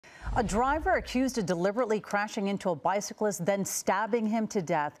A driver accused of deliberately crashing into a bicyclist, then stabbing him to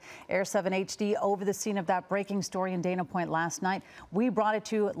death. Air 7 HD over the scene of that breaking story in Dana Point last night. We brought it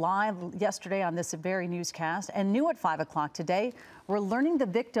to you live yesterday on this very newscast, and new at 5 o'clock today, we're learning the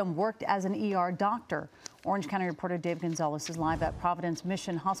victim worked as an ER doctor. Orange County reporter David Gonzalez is live at Providence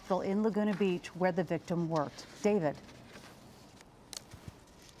Mission Hospital in Laguna Beach, where the victim worked. David.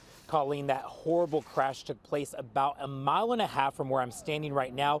 Colleen, that horrible crash took place about a mile and a half from where I'm standing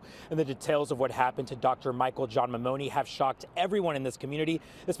right now, and the details of what happened to Dr. Michael John Mamoni have shocked everyone in this community,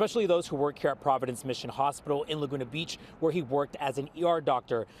 especially those who work here at Providence Mission Hospital in Laguna Beach, where he worked as an ER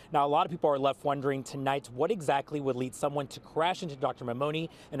doctor. Now, a lot of people are left wondering tonight what exactly would lead someone to crash into Dr. Mamoni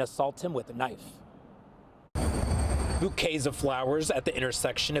and assault him with a knife. Bouquets of flowers at the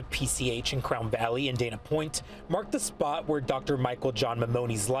intersection of PCH and Crown Valley in Dana Point marked the spot where Dr. Michael John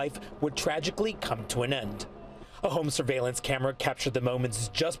Mamoni's life would tragically come to an end. A home surveillance camera captured the moments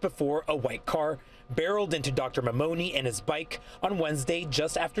just before a white car barreled into Dr. Mamoni and his bike on Wednesday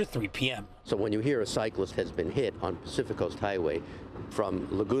just after 3 p.m. So when you hear a cyclist has been hit on Pacific Coast Highway from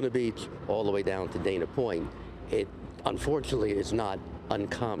Laguna Beach all the way down to Dana Point, it unfortunately is not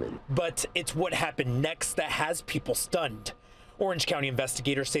uncommon. But it's what happened next that has people stunned. Orange County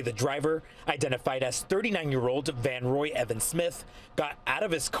investigators say the driver, identified as 39-year-old Van Roy Evan Smith, got out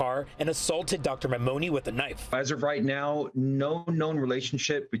of his car and assaulted Dr. Mamoni with a knife. As of right now, no known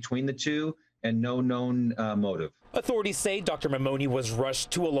relationship between the two and no known motive. Authorities say Dr. Mamoni was rushed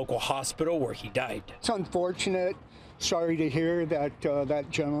to a local hospital where he died. It's unfortunate. Sorry to hear that that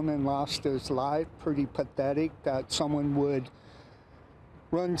gentleman lost his life. Pretty pathetic that someone would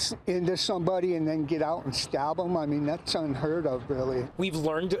run into somebody and then get out and stab them. I mean, that's unheard of, really. We've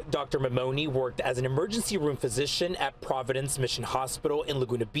learned Dr. Mamoni worked as an emergency room physician at Providence Mission Hospital in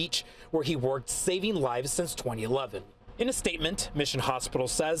Laguna Beach, where he worked saving lives since 2011. In a statement, Mission Hospital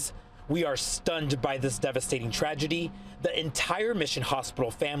says, "We are stunned by this devastating tragedy. The entire Mission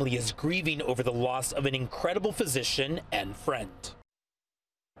Hospital family is grieving over the loss of an incredible physician and friend."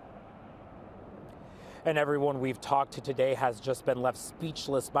 And everyone we've talked to today has just been left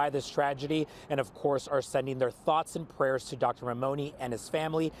speechless by this tragedy, and of course are sending their thoughts and prayers to Dr. Mamoni and his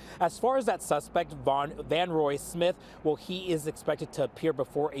family. As far as that suspect, Van Roy Smith, well, he is expected to appear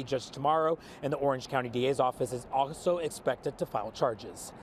before a judge tomorrow, and the Orange County DA's office is also expected to file charges.